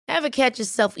Ever catch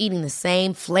yourself eating the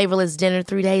same flavorless dinner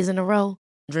 3 days in a row?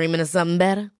 Dreaming of something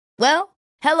better? Well,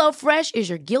 HelloFresh is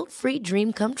your guilt-free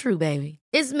dream come true, baby.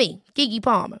 It's me, Keke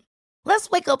Palmer. Let's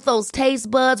wake up those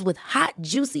taste buds with hot,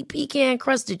 juicy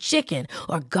pecan-crusted chicken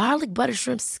or garlic butter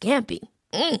shrimp scampi.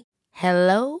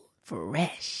 Hello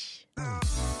Fresh.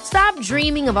 Stop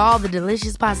dreaming of all the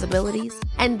delicious possibilities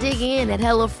and dig in at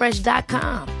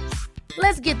HelloFresh.com.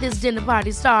 Let's get this dinner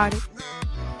party started.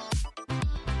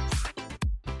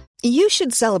 You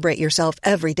should celebrate yourself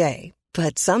every day,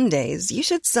 but some days you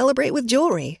should celebrate with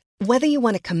jewelry. Whether you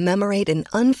want to commemorate an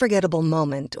unforgettable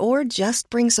moment or just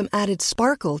bring some added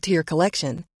sparkle to your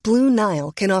collection, Blue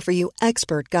Nile can offer you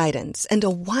expert guidance and a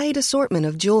wide assortment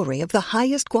of jewelry of the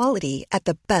highest quality at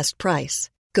the best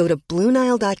price. Go to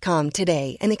BlueNile.com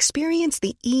today and experience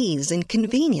the ease and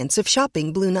convenience of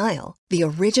shopping Blue Nile, the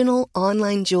original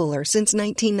online jeweler since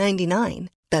 1999.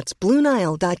 That's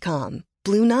BlueNile.com.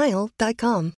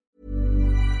 BlueNile.com.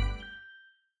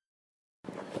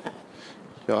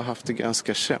 Jag har haft det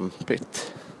ganska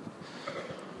kämpigt.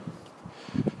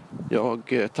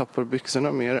 Jag tappar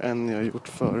byxorna mer än jag gjort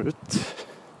förut.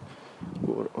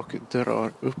 Går och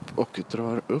drar upp och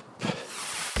drar upp.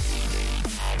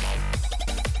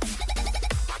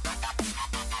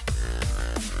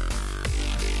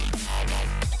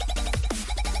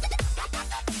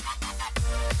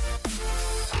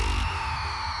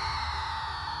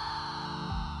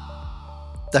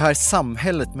 Det här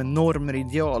samhället med normer,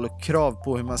 ideal och krav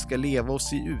på hur man ska leva och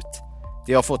se ut,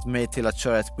 det har fått mig till att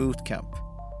köra ett bootcamp.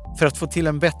 För att få till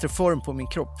en bättre form på min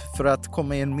kropp, för att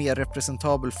komma i en mer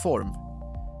representabel form.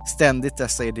 Ständigt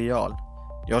dessa ideal.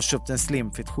 Jag har köpt en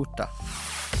slimfit-skjorta.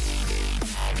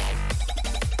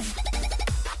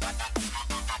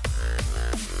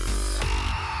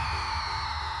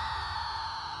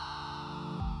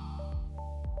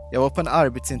 Jag var på en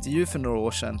arbetsintervju för några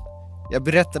år sedan. Jag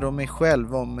berättade om mig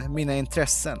själv, om mina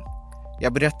intressen.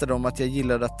 Jag berättade om att jag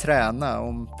gillade att träna,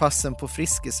 om passen på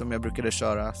Friskis som jag brukade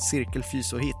köra,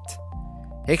 cirkelfys och hit.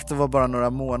 Hector var bara några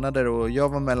månader och jag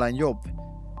var mellan jobb.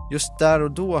 Just där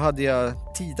och då hade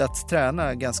jag tid att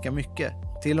träna ganska mycket.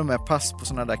 Till och med pass på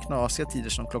såna där knasiga tider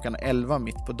som klockan 11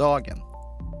 mitt på dagen.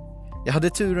 Jag hade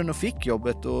turen och fick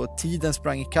jobbet och tiden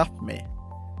sprang ikapp mig.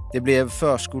 Det blev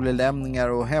förskolelämningar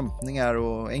och hämtningar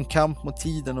och en kamp mot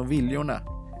tiden och viljorna.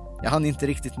 Jag hann inte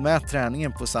riktigt med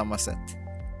träningen på samma sätt.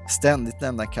 Ständigt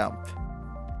enda kamp.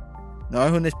 Nu har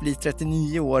jag hunnit bli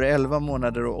 39 år, 11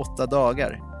 månader och 8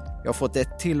 dagar. Jag har fått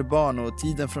ett till barn och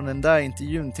tiden från den där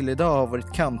intervjun till idag har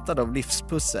varit kantad av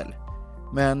livspussel.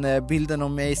 Men bilden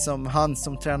om mig som han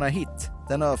som tränar hit,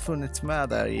 den har funnits med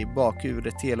där i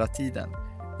bakhuvudet hela tiden.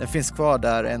 Den finns kvar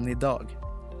där än idag.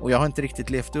 Och jag har inte riktigt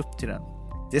levt upp till den.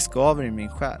 Det skaver i min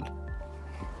själ.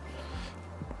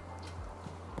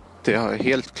 Det har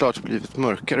helt klart blivit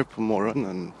mörkare på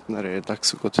morgonen när det är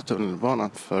dags att gå till tunnelbanan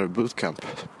för bootcamp.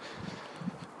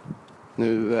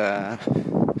 Nu,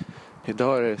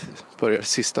 idag börjar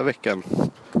sista veckan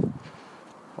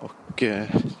och det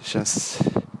känns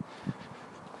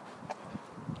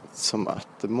som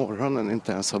att morgonen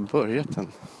inte ens har börjat än.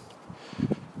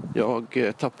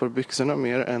 Jag tappar byxorna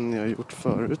mer än jag gjort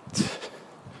förut.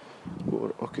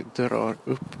 Går och drar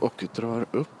upp och drar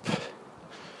upp.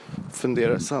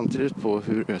 Funderar samtidigt på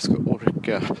hur jag ska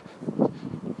orka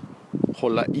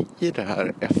hålla i det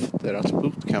här efter att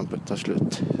bootcampet tar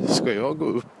slut. Ska jag gå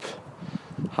upp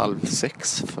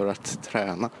 5:30 för att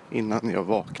träna innan jag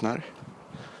vaknar?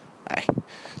 Nej.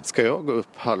 Ska jag gå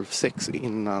upp 5:30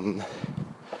 innan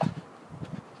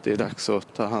det är dags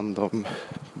att ta hand om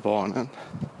barnen?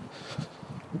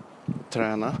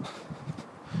 Träna?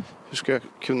 Hur ska jag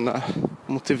kunna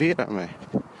motivera mig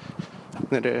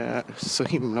när det är så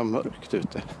himla mörkt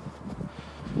ute?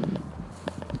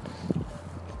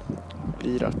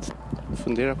 Blir att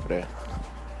fundera på det.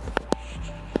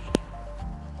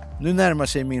 Nu närmar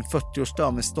sig min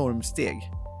 40-årsdag med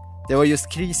stormsteg. Det var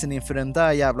just krisen inför den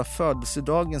där jävla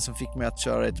födelsedagen som fick mig att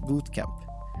köra ett bootcamp.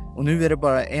 Och nu är det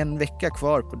bara en vecka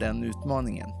kvar på den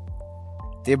utmaningen.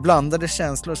 Det är blandade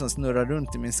känslor som snurrar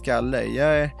runt i min skalle.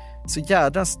 Jag är så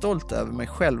jädra stolt över mig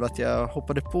själv att jag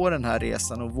hoppade på den här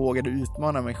resan och vågade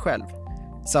utmana mig själv.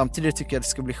 Samtidigt tycker jag det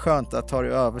ska bli skönt att ta det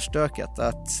överstökat,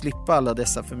 att slippa alla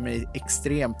dessa för mig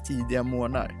extremt tidiga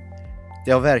morgnar.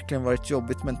 Det har verkligen varit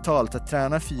jobbigt mentalt att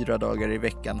träna 4 dagar i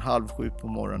veckan 6:30 på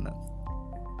morgonen.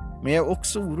 Men jag är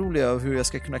också orolig över hur jag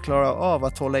ska kunna klara av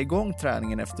att hålla igång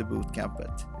träningen efter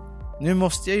bootcampet. Nu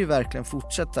måste jag ju verkligen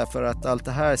fortsätta för att allt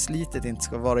det här slitet inte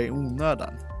ska vara i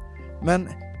onödan. Men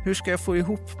hur ska jag få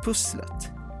ihop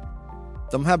pusslet?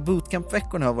 De här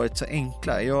bootcampveckorna har varit så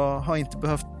enkla. Jag har inte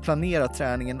behövt planera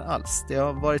träningen alls. Det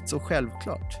har varit så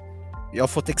självklart. Jag har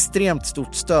fått extremt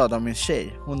stort stöd av min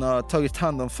tjej. Hon har tagit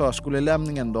hand om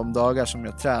förskolelämningen de dagar som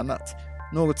jag tränat.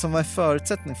 Något som var en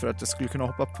förutsättning för att jag skulle kunna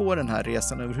hoppa på den här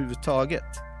resan överhuvudtaget.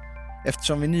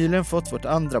 Eftersom vi nyligen fått vårt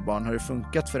andra barn har det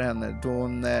funkat för henne då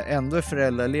hon ändå är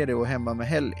föräldraledig och hemma med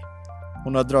Helly.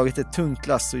 Hon har dragit ett tungt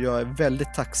lass och jag är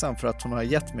väldigt tacksam för att hon har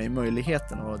gett mig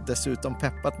möjligheten och dessutom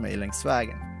peppat mig längs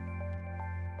vägen.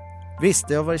 Visst,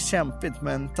 det har varit kämpigt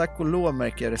men tack och lov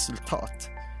märker jag resultat.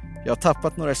 Jag har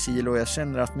tappat några kilo och jag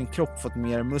känner att min kropp fått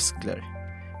mer muskler.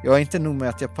 Jag är inte nog med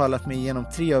att jag pallat mig igenom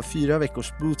 3 av 4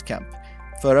 veckors bootcamp.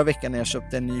 Förra veckan när jag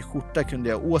köpte en ny skjorta kunde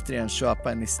jag återigen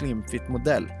köpa en i slimfit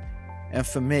modell. En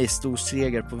för mig stor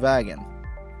seger på vägen.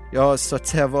 Jag har så att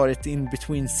säga varit in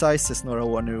between sizes några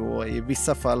år nu och i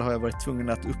vissa fall har jag varit tvungen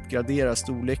att uppgradera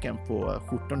storleken på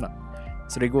skjortorna.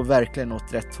 Så det går verkligen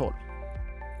åt rätt håll.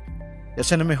 Jag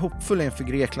känner mig hoppfull inför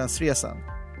Greklandsresan.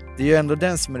 Det är ju ändå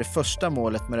den som är det första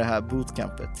målet med det här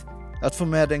bootcampet. Att få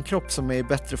med en kropp som är i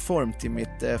bättre form till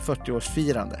mitt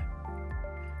 40-årsfirande.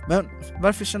 Men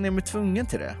varför känner jag mig tvungen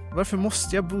till det? Varför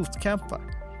måste jag bootcampa?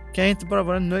 Kan jag inte bara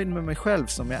vara nöjd med mig själv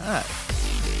som jag är?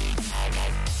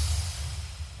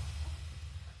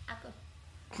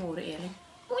 Mor Elin.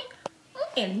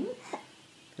 Elin.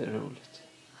 Det är roligt.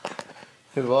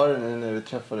 Hur var det nu när vi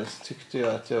träffades? Tyckte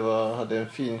jag att jag hade en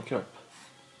fin kropp?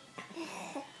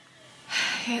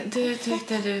 Du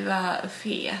tyckte du var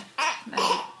fet när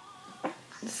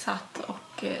du satt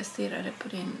och stirrade på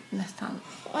din nästan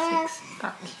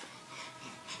sexpack.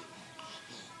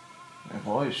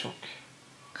 Jag var ju tjock.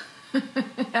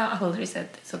 Jag har aldrig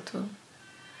sett dig så tunn.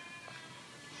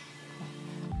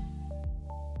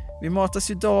 Vi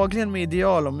matas ju dagligen med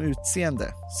ideal om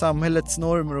utseende, samhällets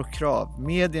normer och krav,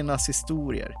 mediernas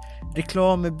historier,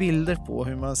 reklam med bilder på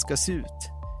hur man ska se ut.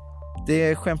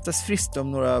 Det skämtas friskt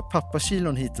om några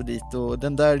pappakilon hit och dit och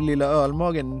den där lilla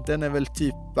ölmagen den är väl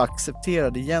typ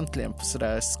accepterad egentligen på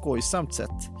sådär skojsamt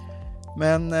sätt.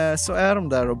 Men så är de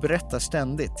där och berättar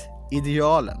ständigt.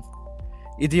 Idealen.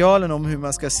 Idealen om hur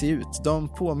man ska se ut, de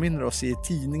påminner oss i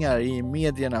tidningar, i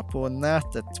medierna, på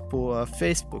nätet, på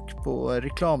Facebook, på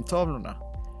reklamtavlorna.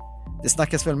 Det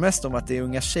snackas väl mest om att det är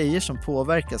unga tjejer som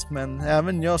påverkas, men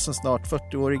även jag som snart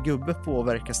 40-årig gubbe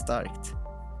påverkas starkt.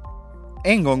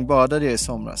 En gång badade jag i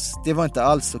somras, det var inte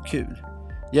alls så kul.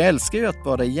 Jag älskar ju att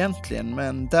bada egentligen,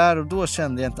 men där och då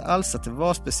kände jag inte alls att det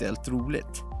var speciellt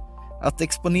roligt. Att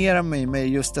exponera mig med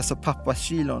just dessa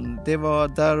pappakilon, det var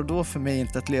där och då för mig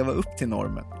inte att leva upp till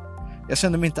normen. Jag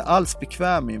kände mig inte alls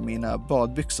bekväm i mina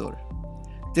badbyxor.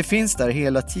 Det finns där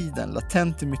hela tiden,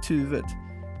 latent i mitt huvud.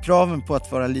 Kraven på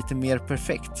att vara lite mer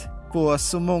perfekt, på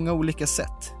så många olika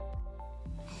sätt.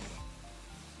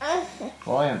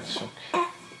 Var jag inte tjock?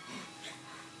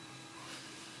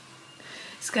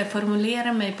 Ska jag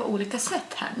formulera mig på olika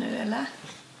sätt här nu, eller?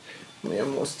 Men jag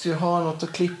måste ju ha något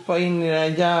att klippa in i den här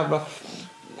jävla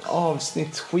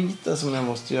avsnittsskiten som jag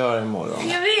måste göra imorgon.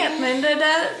 Jag vet, men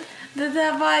det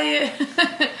där var ju...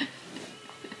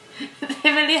 Det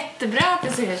är väl jättebra att du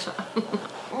säger så.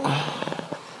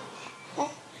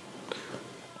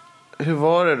 Hur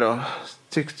var det då?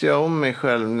 Tyckte jag om mig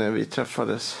själv när vi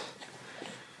träffades?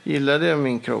 Gillade jag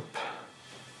min kropp?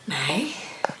 Nej.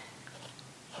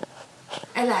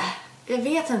 Eller, jag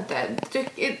vet inte. Det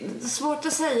är svårt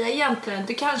att säga egentligen.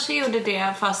 Du kanske gjorde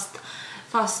det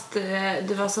fast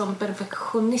du var som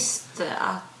perfektionist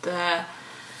att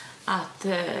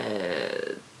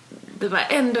det var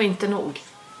ändå inte nog.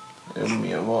 Men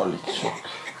jag var lite tjock.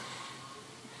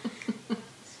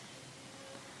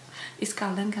 I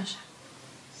skallen kanske.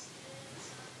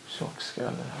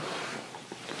 Tjockskalle.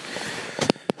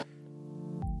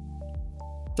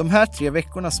 De här 3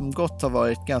 veckorna som gått har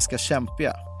varit ganska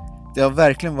kämpiga. Det har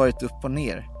verkligen varit upp och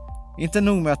ner. Inte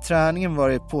nog med att träningen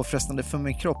varit påfrestande för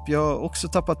min kropp, jag har också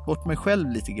tappat bort mig själv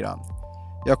lite grann.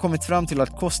 Jag har kommit fram till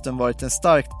att kosten varit en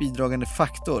starkt bidragande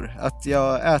faktor, att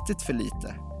jag ätit för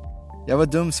lite. Jag var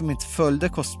dum som inte följde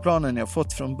kostplanen jag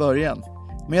fått från början,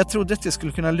 men jag trodde att jag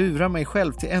skulle kunna lura mig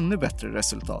själv till ännu bättre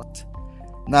resultat.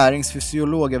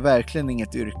 Näringsfysiolog är verkligen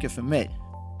inget yrke för mig.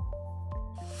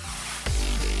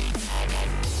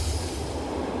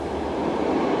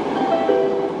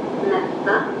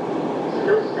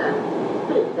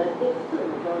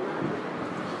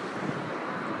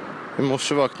 I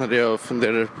morse vaknade jag och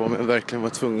funderade på om jag verkligen var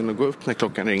tvungen att gå upp när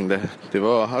klockan ringde. Det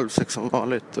var 5:30 som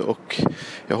vanligt och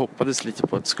jag hoppades lite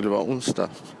på att det skulle vara onsdag.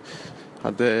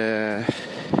 Hade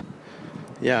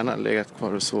gärna legat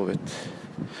kvar och sovit.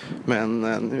 Men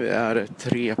nu är det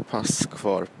 3 pass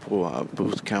kvar på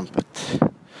bootcampet.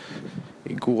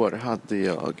 Igår hade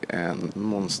jag en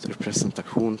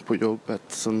monsterpresentation på jobbet,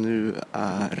 så nu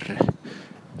är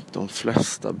de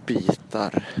flesta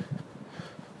bitar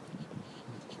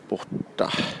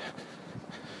borta.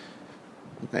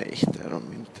 Nej, det är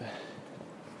de inte.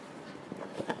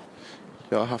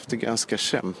 Jag har haft det ganska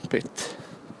kämpigt.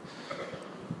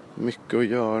 Mycket att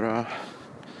göra.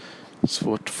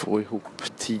 Svårt att få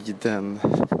ihop tiden.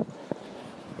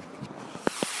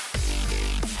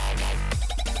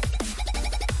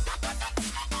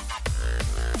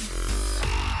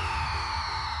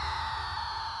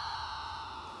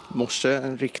 Morse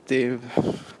en riktig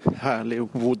härlig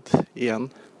Wood igen.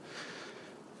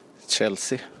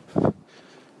 Chelsea.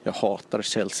 Jag hatar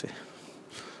Chelsea.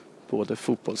 Både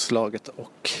fotbollslaget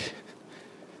och...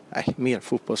 Nej, mer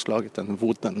fotbollslaget än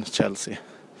Wooden Chelsea.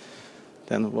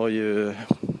 Den var ju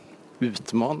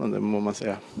utmanande må man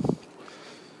säga.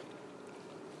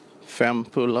 5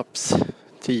 pull-ups,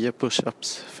 10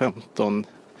 push-ups, 15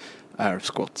 air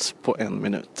squats på 1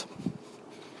 minut.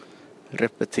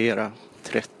 Repetera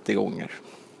 30 gånger.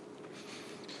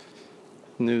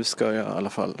 Nu ska jag i alla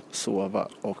fall sova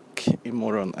och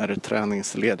imorgon är det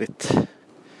träningsledigt.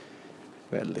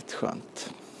 Väldigt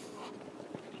skönt.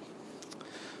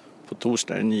 På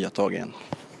torsdag är det nya tag igen.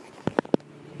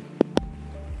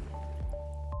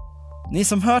 Ni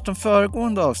som hört de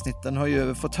föregående avsnitten har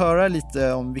ju fått höra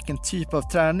lite om vilken typ av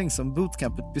träning som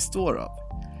bootcampet består av.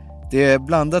 Det är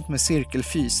blandat med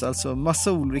cirkelfys, alltså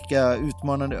massa olika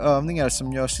utmanande övningar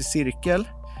som görs i cirkel.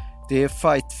 Det är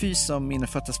fightfys som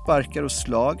innefattar sparkar och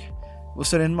slag. Och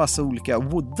så är det en massa olika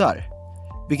woodar.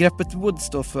 Begreppet wood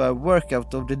står för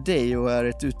workout of the day och är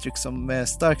ett uttryck som är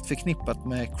starkt förknippat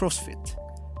med crossfit.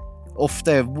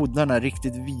 Ofta är woodarna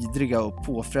riktigt vidriga och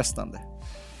påfrestande.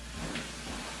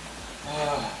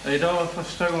 Idag var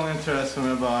första gången tror jag som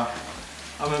jag bara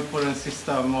på den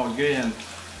sista maggrejen.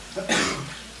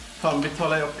 Fan,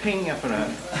 betalar jag pengar för det här?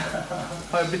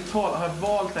 Har jag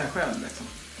valt det här själv liksom?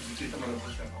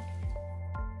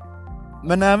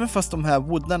 Men även fast de här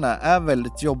woodarna är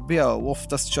väldigt jobbiga och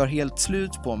oftast kör helt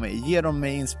slut på mig, ger de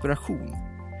mig inspiration.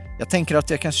 Jag tänker att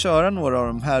jag kan köra några av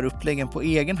de här uppläggen på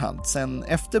egen hand sen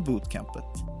efter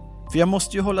bootcampet. För jag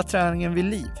måste ju hålla träningen vid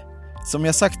liv. Som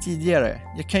jag sagt tidigare,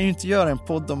 jag kan ju inte göra en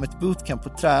podd om ett bootcamp på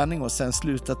träning och sen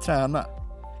sluta träna.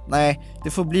 Nej,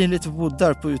 det får bli lite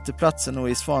woodar på uteplatsen och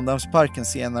i Svandammsparken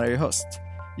senare i höst.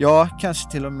 Ja,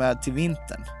 kanske till och med till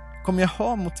vintern. Kommer jag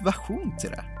ha motivation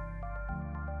till det?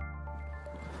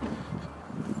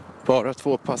 Bara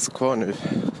 2 pass kvar nu.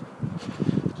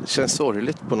 Det känns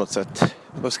sorgligt på något sätt.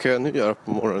 Vad ska jag nu göra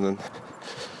på morgonen?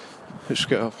 Hur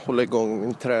ska jag hålla igång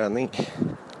min träning?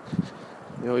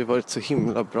 Jag har ju varit så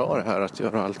himla bra det här att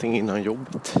göra allting innan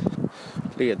jobbet.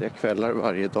 Lediga kvällar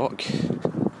varje dag.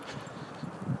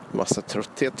 Massa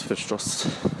trötthet förstås.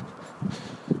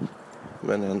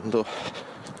 Men ändå.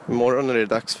 Imorgon är det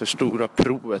dags för stora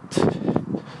provet.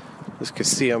 Jag ska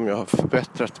se om jag har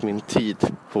förbättrat min tid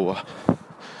på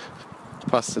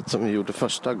passet som vi gjorde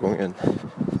första gången.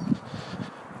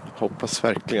 Hoppas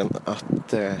verkligen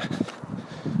att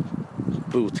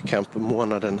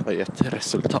bootcamp-månaden har gett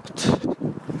resultat.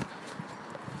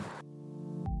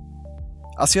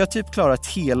 Alltså jag har typ klarat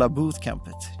hela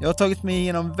bootcampet. Jag har tagit mig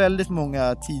igenom väldigt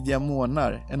många tidiga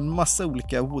månader, en massa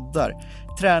olika woodar,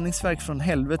 träningsverk från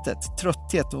helvetet,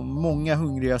 trötthet och många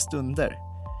hungriga stunder.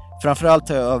 Framförallt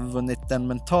har jag övervunnit den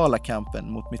mentala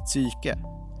kampen mot mitt psyke.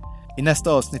 I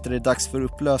nästa avsnitt är det dags för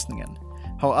upplösningen.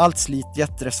 Har allt slit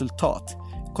gett resultat?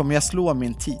 Kommer jag slå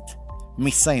min tid?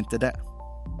 Missa inte det.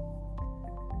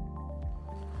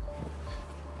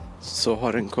 Så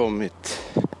har den kommit.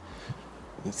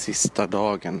 Den sista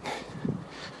dagen.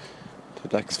 Det är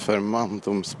dags för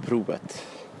mandomsprovet.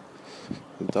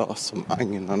 Idag som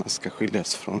agnarna ska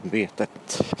skiljas från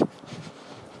vetet.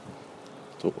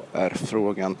 Då är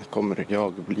frågan, kommer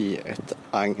jag bli ett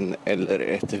agn eller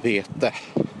ett vete?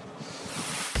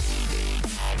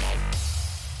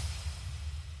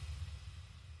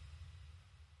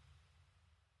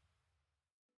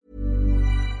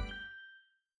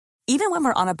 Even when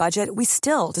we're on a budget, we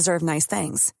still deserve nice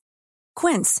things.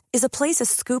 Quince is a place to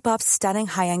scoop up stunning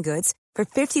high-end goods for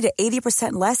 50 to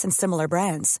 80% less than similar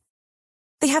brands.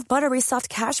 They have buttery soft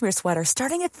cashmere sweaters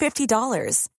starting at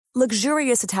 $50,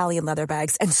 luxurious Italian leather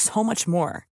bags, and so much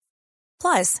more.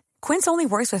 Plus, Quince only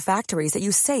works with factories that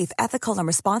use safe, ethical, and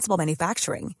responsible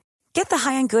manufacturing. Get the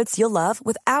high-end goods you'll love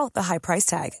without the high price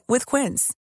tag with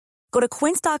Quince. Go to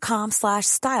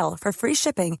quince.com/style for free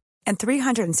shipping and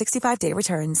 365-day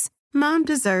returns. Mom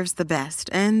deserves the best,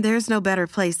 and there's no better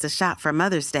place to shop for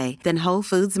Mother's Day than Whole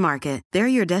Foods Market. They're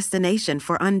your destination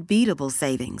for unbeatable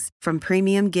savings, from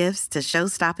premium gifts to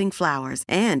show-stopping flowers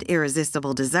and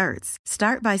irresistible desserts.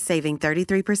 Start by saving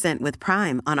 33% with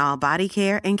Prime on all body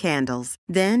care and candles.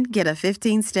 Then get a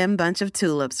 15-stem bunch of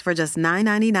tulips for just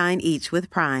 $9.99 each with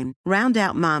Prime. Round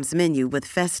out Mom's menu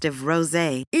with festive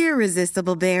rosé,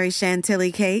 irresistible berry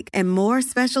chantilly cake, and more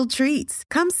special treats.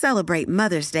 Come celebrate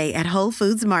Mother's Day at Whole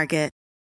Foods Market.